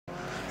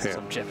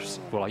some chaps.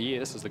 Well, yeah,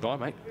 this is the guy,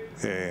 mate.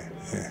 Yeah,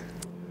 yeah.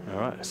 All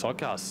right,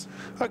 sidecars.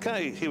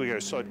 Okay, here we go.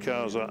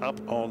 Sidecars are up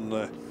on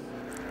the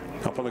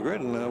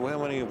grid, and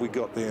how many have we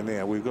got there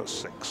now? We've got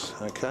 6.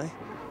 Okay,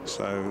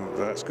 so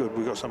that's good.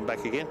 We've got some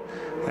back again,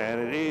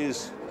 and it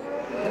is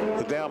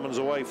the Dowmans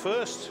away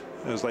first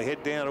as they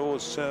head down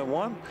towards turn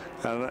 1,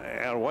 and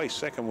out away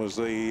second was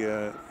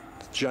the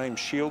James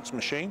Shields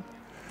machine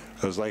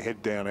as they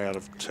head down out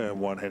of turn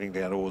 1, heading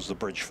down towards the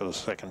bridge for the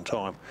second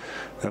time.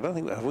 Now, I don't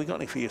think, have we got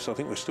any for yes? I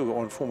think we've still got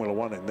one Formula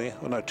 1 in there.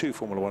 Well, no, 2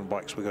 Formula 1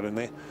 bikes we got in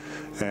there,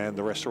 and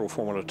the rest are all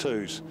Formula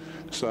 2s.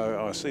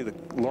 So I see the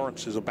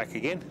Lawrences are back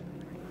again,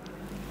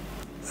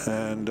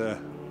 and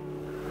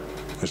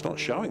it's not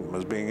showing them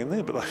as being in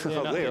there, but they're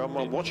not there. I'm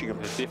watching them.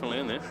 They're definitely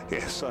in there.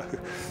 Yeah, so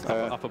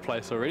upper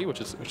place already, which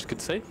is good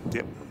to see.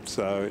 Yep.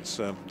 So it's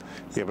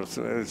yeah, but it's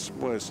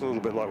a little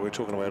bit like we were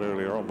talking about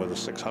earlier on with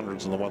the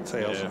 600s and the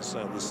 1000s. Yeah.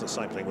 So this is the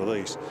same thing with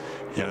these.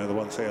 You know, the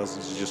 1000s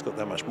has just got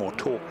that much more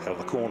torque out of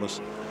the corners,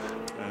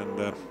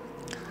 and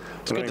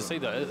it's good to see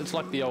though. It's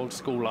like the old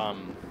school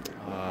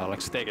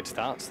like staggered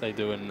starts they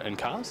do in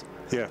cars.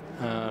 Yeah.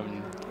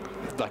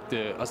 Like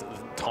the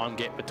time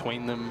gap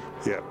between them.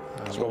 Yeah,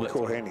 that's what we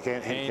call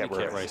handicap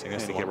racing.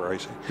 Handicap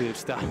racing. They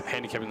start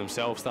handicapping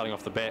themselves, starting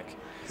off the back.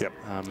 Yep.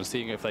 And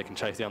seeing if they can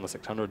chase down the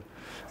 600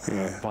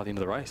 by the end of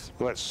the race.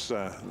 Well,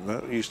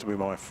 that used to be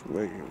my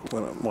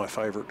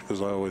favourite,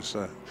 because I always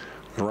was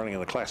running in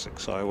the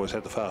classics. I always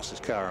had the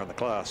fastest car in the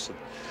class,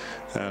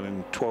 and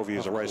in 12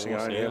 years of racing,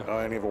 I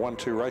only ever won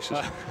 2 races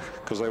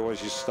because they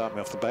always used to start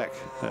me off the back.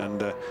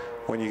 And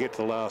when you get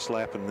to the last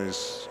lap and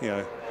there's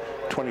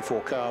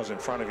 24 cars in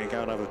front of you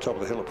going over the top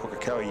of the hill at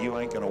Pukekohe, you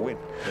ain't going to win.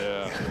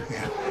 Yeah.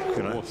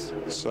 You know?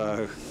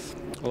 So,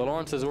 well, the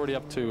Lawrence is already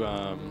up to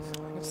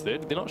it's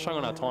third. They're not showing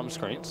on our time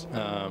screens,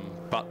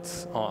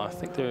 but I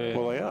think they're.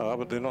 Well, they are,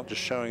 but they're not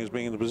just showing as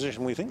being in the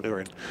position we think they're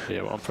in.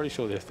 Yeah, well, I'm pretty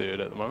sure they're third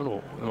at the moment,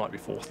 or they might be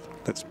 4th.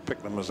 Let's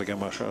pick them as they go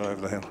much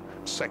over the hill.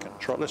 Second.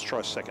 Let's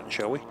try second,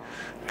 shall we?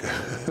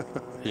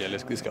 Yeah,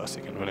 let's go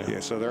second. Whatever. Yeah,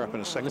 so they're up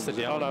in a second.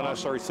 Oh, no,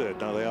 sorry, third.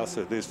 No, they are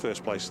third. There's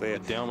first place there.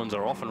 The Dowmans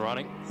are off and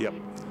running. Yep.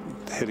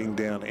 Heading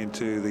down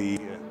into the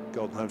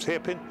Golden Homes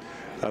hairpin,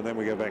 and then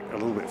we go back a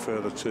little bit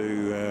further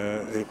to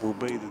it will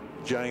be the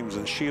James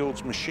and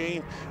Shields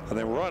machine, and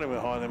then right in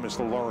behind them is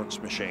the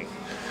Lawrence machine.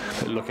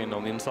 Looking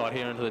on the inside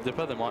here into the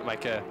dipper, they might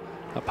make a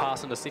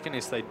pass into second.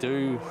 Yes, they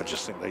do. I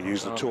just think they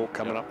use the torque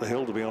coming up the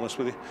hill, to be honest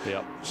with you.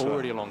 Yeah, so,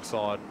 already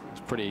alongside.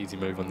 It's a pretty easy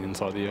move on the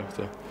inside there.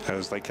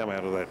 As they come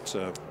out of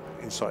that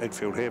inside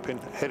Enfield hairpin,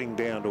 heading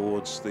down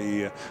towards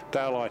the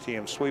Dale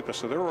ITM sweeper,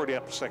 so they're already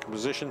up to second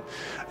position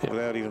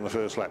without even the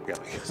first lap going.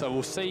 So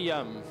we'll see.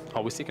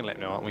 We're second lap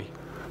now, aren't we?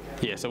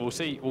 Yeah. So we'll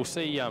see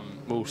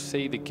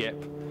the gap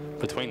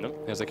between them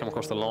as they come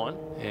across the line,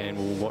 and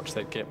we'll watch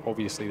that gap,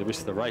 obviously, the rest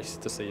of the race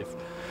to see if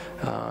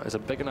there's a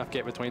big enough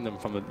gap between them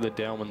from the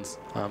Dowmans,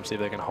 see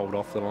if they can hold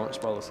off the Lawrence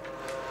brothers.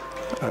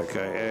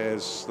 Okay,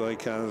 as they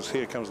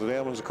here comes the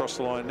Dowmans across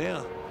the line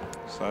now.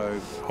 So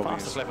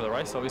fastest lap of the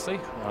race, obviously,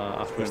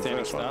 after a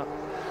standing start.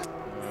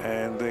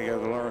 And there go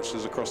the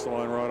Lawrences across the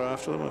line right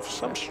after them. For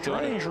some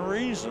strange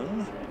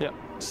reason. Yeah,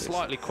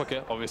 slightly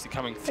quicker, obviously,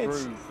 coming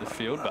through the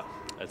field, but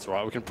that's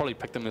right. We can probably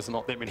pick them. There's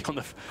not that many on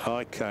the.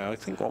 Okay, I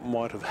think what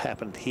might have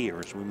happened here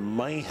is we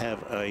may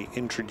have a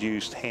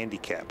introduced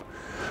handicap,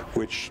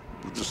 which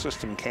the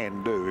system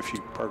can do if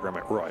you program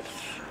it right.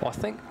 Well, I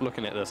think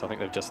looking at this, I think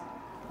they've just.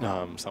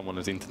 Someone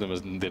has entered them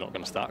as they're not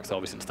going to start, because they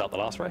obviously didn't start the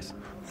last race.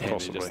 And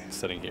possibly. They're just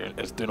sitting here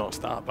as do not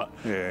start. But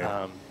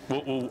yeah.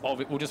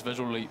 We'll just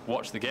visually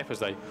watch the gap as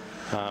they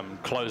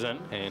close in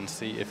and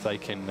see if they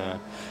can do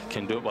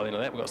it by the end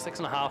of that. We've got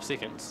 6.5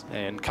 seconds,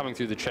 and coming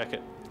through the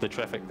traffic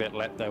that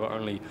lap, they were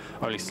only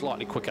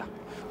slightly quicker,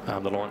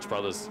 the Lawrence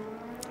brothers.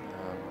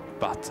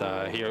 But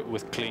here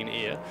with clean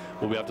air,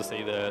 we'll be able to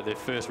see their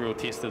first real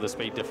test of the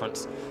speed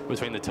difference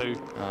between the two,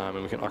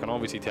 and I can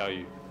obviously tell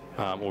you.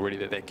 Already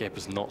that gap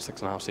is not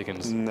 6.5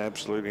 seconds.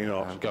 Absolutely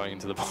not. Going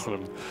into the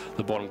bottom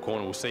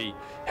corner, we'll see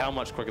how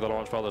much quicker the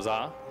Lawrence brothers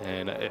are,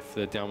 and if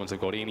the Dowmans have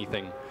got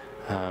anything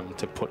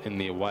to put in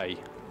their way.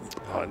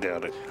 I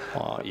doubt it.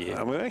 Yeah.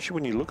 I mean, actually,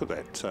 when you look at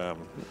that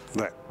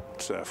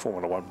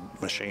Formula 1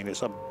 machine,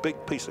 it's a big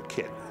piece of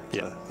kit.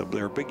 Yeah,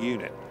 they're a big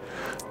unit.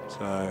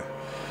 So.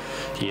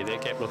 Yeah,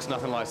 that gap looks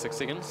nothing like 6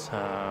 seconds.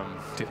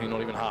 Definitely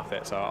not even half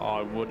that. So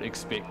I would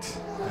expect.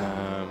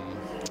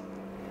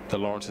 The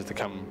Lawrences to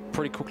come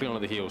pretty quickly onto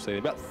the heels, so they're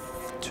about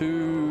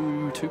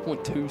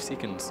 2.2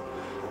 seconds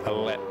a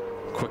lap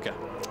quicker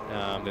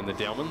than the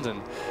Dowmans,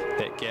 and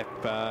that gap,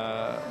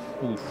 I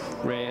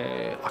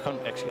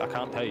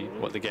can't tell you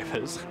what the gap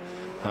is,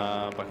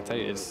 but I can tell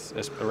you it's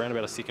around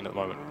about a second at the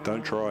moment.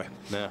 Don't try.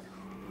 No.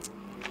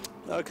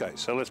 Okay,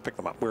 so let's pick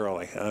them up. Where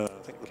are they? I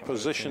think the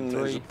position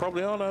is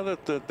probably,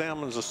 that the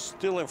Dowmans are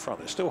still in front.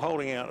 They're still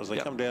holding out as they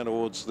come down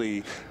towards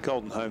the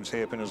Golden Homes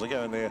hairpin. As they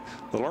go in there,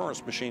 the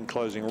Lawrence machine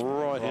closing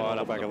right in on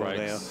the back of them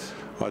now.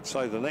 I'd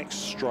say the next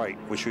straight,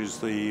 which is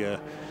the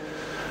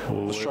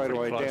Oh,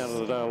 straightaway pretty down close.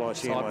 to the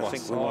daylights here. I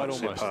think we might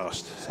see it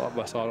past. Side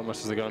by side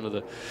almost as they go into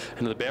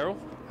the barrel.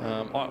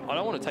 I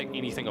don't want to take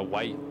anything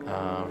away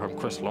from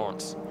Chris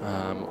Lawrence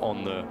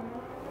on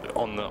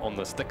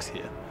the sticks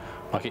here.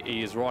 Like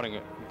he is riding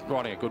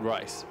a good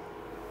race.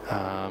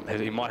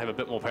 He might have a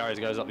bit more power as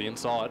he goes up the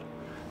inside.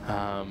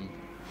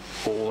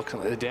 Look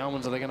at the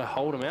downwinds, are they going to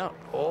hold him out?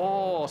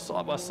 Oh,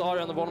 side by side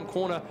around the bottom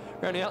corner.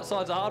 Around the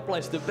outside's a hard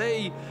place to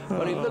be,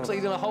 but he looks like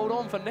he's going to hold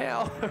on for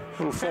now.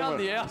 Found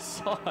the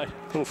outside.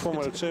 Little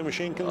Formula 2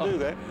 machine can do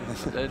that.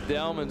 The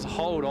downwinds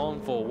hold on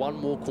for one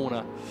more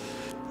corner.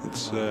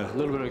 It's a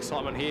little bit of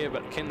excitement here,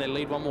 but can they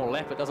lead one more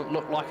lap? It doesn't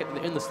look like it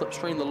in the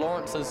slipstream. The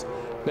Lawrence is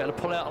about to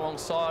pull out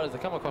alongside as they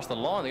come across the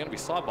line. They're going to be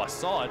side by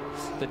side.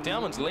 The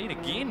Downmans lead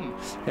again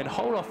and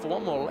hold off for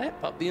one more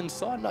lap up the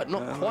inside. No,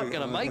 not quite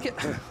going to make it.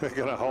 They're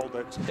going to hold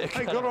that.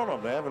 They got on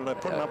them, they haven't. They're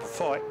putting up a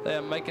fight. They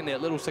are making their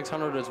little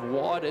 600 as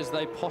wide as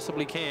they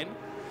possibly can.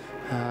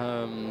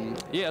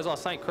 Yeah, as I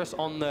was saying, Chris,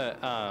 on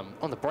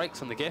the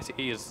brakes and the gas,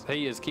 he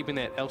is keeping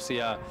that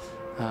LCR.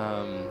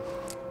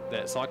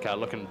 That sidecar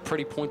looking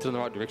pretty pointed in the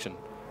right direction.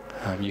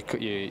 You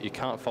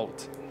can't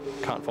fault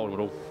him at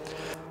all.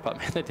 But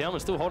man, the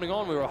Downman's still holding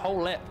on. We were a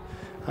whole lap,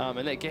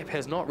 and that gap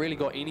has not really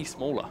got any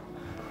smaller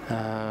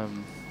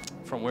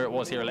from where it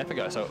was here a lap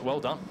ago. So well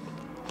done.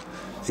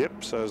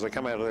 Yep. So as they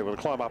come out of there, we'll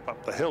climb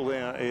up the hill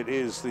there. It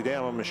is the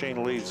Downman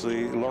machine leads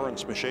the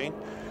Lawrence machine,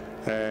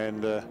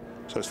 and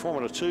so it's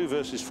Formula 2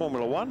 versus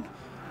Formula 1.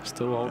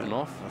 Still holding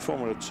off.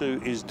 Formula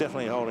 2 is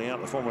definitely holding out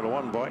the Formula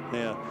 1 bike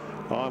now.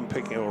 I'm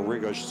picking, or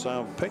Rig, I should say,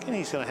 I'm picking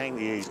he's going to hang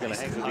the to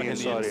the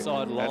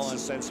inside line. That's a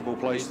sensible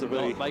place to be.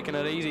 Not making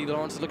it easy.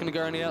 Lawrence is looking to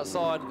go on the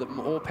outside. The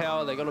more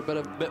power, they got a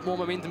bit more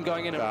momentum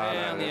going in and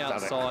around the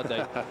outside.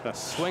 They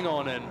swing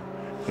on in.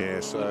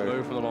 Yeah, so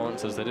move from the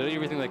Lawrences. They did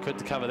everything they could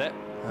to cover that.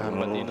 But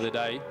at the end of the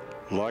day,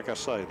 like I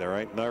say, there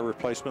ain't no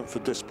replacement for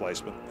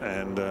displacement,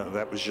 and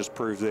that was just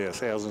proved there.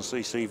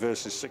 1000cc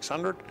versus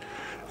 600,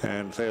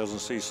 and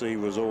 1000cc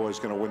was always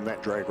going to win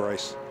that drag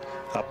race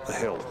up the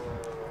hill.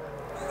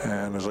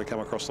 And as they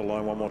come across the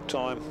line one more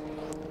time,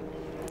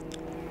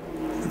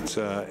 it's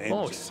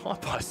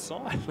side by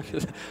side.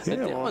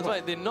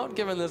 They're not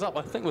giving this up.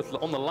 I think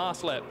on the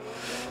last lap,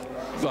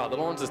 well, the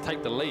Lawrences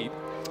take the lead,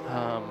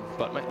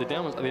 but mate, the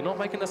Downmans, they're not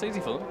making this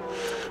easy for them.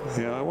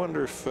 Yeah, I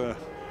wonder if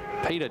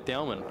Peter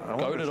Dowman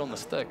goaded on the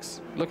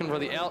sticks, looking for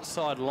the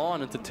outside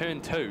line into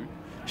turn 2.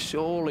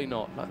 Surely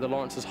not. Like the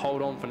Lawrences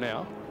hold on for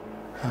now,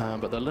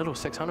 but the little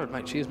 600,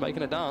 mate, she is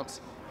making a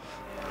dance.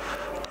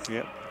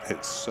 Yep.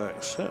 It's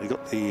certainly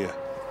got the.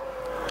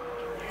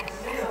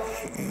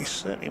 He's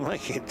certainly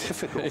making it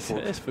difficult for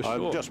him. For sure.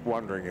 I'm just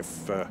wondering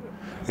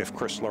if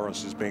Chris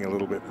Lawrence is being a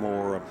little bit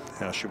more,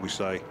 how should we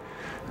say,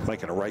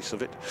 making a race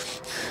of it.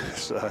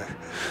 So,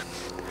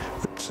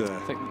 I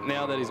think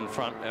now that he's in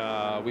front,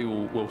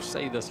 we'll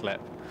see this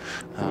lap.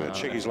 We're going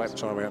to check his lap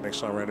time out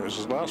next time around. It was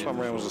his last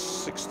time around was a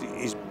 60.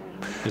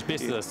 His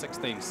best of the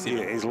 16.7.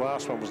 Yeah, his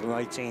last one was an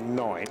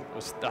 18.9.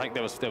 I think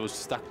that was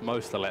stuck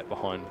most of the lap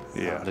behind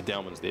the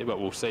Downmans there, but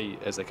we'll see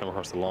as they come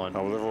across the line.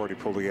 Oh, well, they've already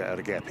pulled out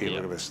a gap here.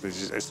 Look at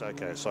this. It's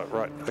okay. It's like,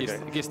 right. Okay.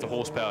 Gets the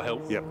horsepower hill.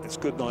 Yep. It's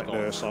good night,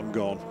 nurse. I'm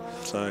gone.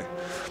 So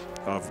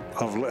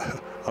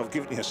I've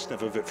given you a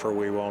sniff of it for a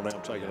wee while now.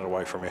 I'm taking it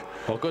away from you.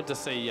 Well, good to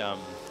see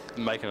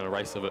making a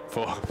race of it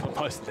for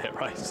most of that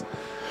race.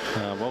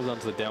 Well done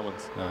to the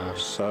Downmans.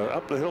 So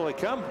up the hill they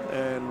come,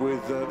 and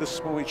with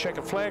this will be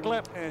checkered flag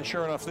lap, and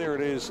sure enough there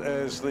it is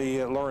as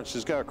the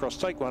Lawrences go across,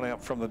 take one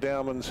out from the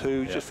Downmans,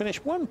 who just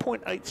finished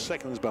 1.8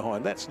 seconds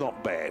behind. That's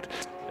not bad.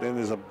 Then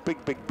there's a big,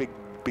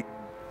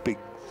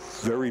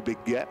 very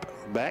big gap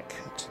back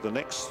to the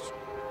next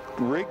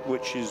rig,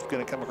 which is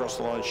going to come across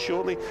the line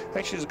shortly.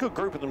 Actually, there's a good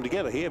group of them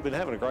together here, been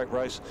having a great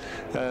race.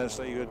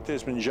 So you've got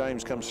Desmond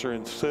James comes through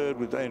in third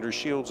with Andrew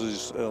Shields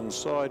is on the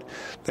side,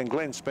 then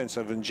Glenn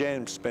Spencer, then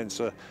James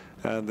Spencer,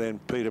 and then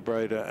Peter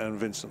Brader and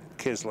Vincent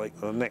Keslake.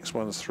 The next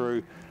one's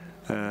through,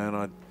 and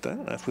I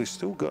don't know if we've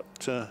still got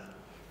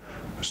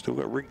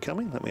rig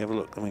coming. Let me have a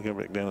look. Let me go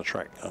back down the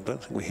track. I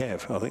don't think we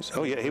have. I think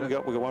so. Oh yeah, here we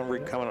go. We've got one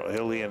rig coming up the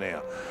hill here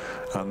now,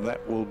 and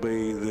that will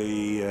be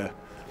the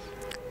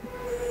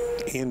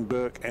Ian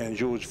Burke and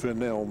George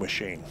Vernell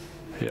machine.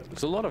 Yeah,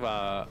 there's a lot of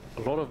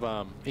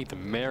either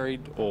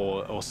married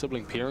or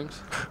sibling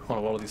pairings on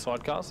a lot of these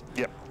sidecars.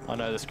 Yep. I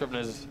know the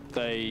Scribners,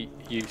 they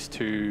used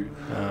to,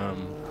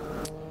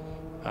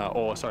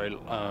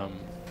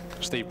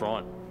 Steve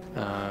Bryant,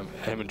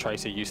 him and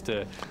Tracy used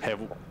to have.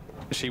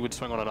 She would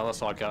swing on another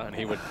sidecar and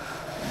he would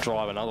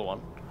drive another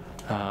one,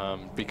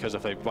 because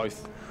if they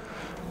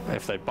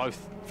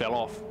both fell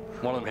off,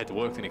 one of them had to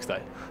work the next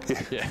day.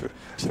 Yeah.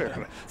 Fair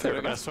enough. They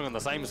were going to swing on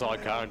the same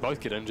sidecar and both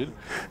get injured.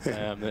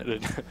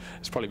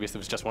 It's probably best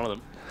if it's just one of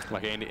them,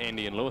 like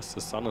Andy and Lewis,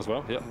 his son as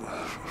well. Yep.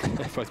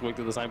 They both worked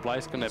at the same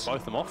place. Couldn't have both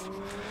of them off.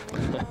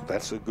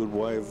 That's a good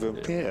way of.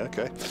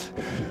 Okay.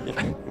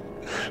 Yeah.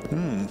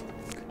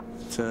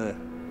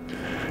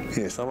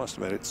 Yes, I must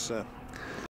admit it's.